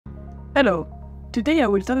Hello! Today I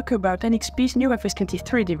will talk about NXP's new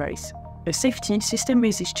FS23 device, a safety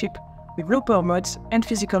system-based chip with low power modes and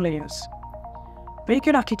physical layers.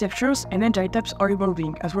 Vehicle architectures and engine types are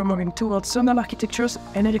evolving as we're moving towards zonal architectures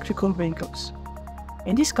and electrical vehicles.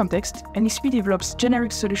 In this context, NXP develops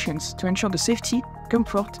generic solutions to ensure the safety,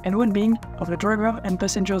 comfort and well-being of the driver and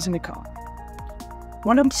passengers in the car.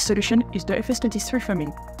 One of these solutions is the FS23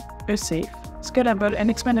 family, a safe, scalable and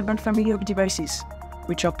expandable family of devices,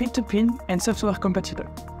 which are pin-to-pin and software compatible.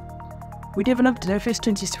 We developed the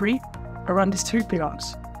FS23 around these three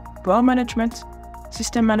pillars: power management,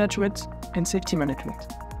 system management, and safety management.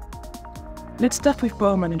 Let's start with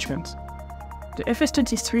power management. The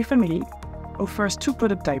FS23 family offers two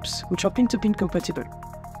product types which are pin-to-pin compatible.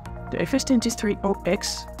 The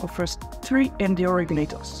FS23OX offers 3 MDO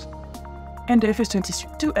regulators, and the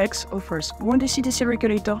FS23-2X offers 1 DC-DC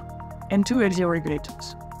regulator and 2 LDO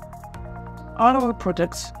regulators. All our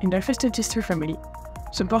products in the FS23 family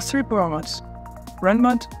support 3 power modes: run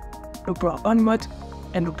mode, low power on mode,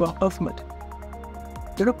 and low power off mode.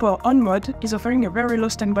 The low power on mode is offering a very low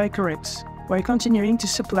standby current while continuing to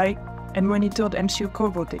supply and monitor the MCU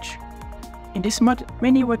core voltage. In this mode,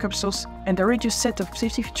 many wake-up sources and a reduced set of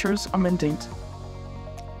safety features are maintained.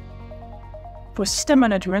 For system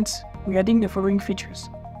management, we are adding the following features.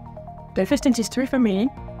 The FS23 family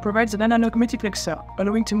provides an analog multiplexer,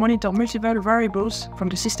 allowing to monitor multiple variables from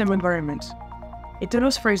the system environment. It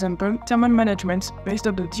allows, for example, thermal management based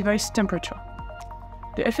on the device temperature.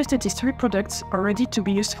 The FS23 products are ready to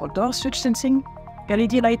be used for door switch sensing,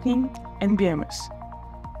 LED lighting, and BMS.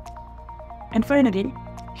 And finally,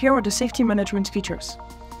 here are the safety management features.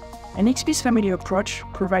 NXP's family approach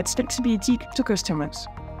provides flexibility to customers.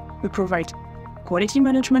 We provide quality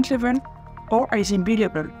management level or ISMB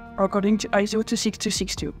level according to ISO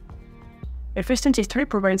 26262. FS23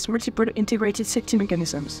 provides multiple integrated safety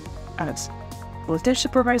mechanisms as voltage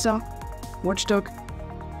supervisor, watchdog,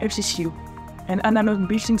 FCCU, and analog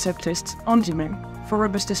built-in self-tests on demand for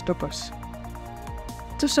robustness purpose.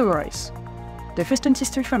 To summarize, the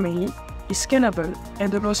FS23 family is scalable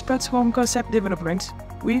and allows platform concept development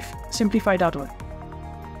with simplified hardware.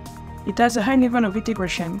 It has a high level of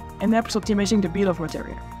integration and helps optimizing the bill of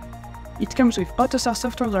material. It comes with AutoSAR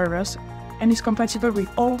software drivers and is compatible with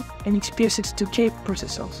all NXP FS22K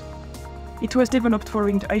processors. It was developed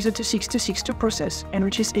following the ISO 26262 process and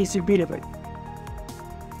reaches ASIL level.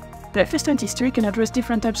 The FS23 can address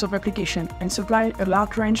different types of applications and supply a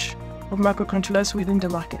large range of microcontrollers within the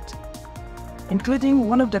market, including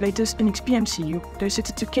one of the latest NXP MCU, the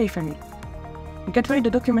FS22K family. You can read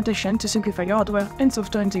the documentation to simplify hardware and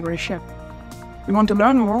software integration. If you want to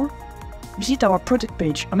learn more? Visit our product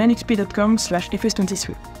page on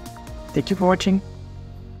nxp.com/FS23. Thank you for watching.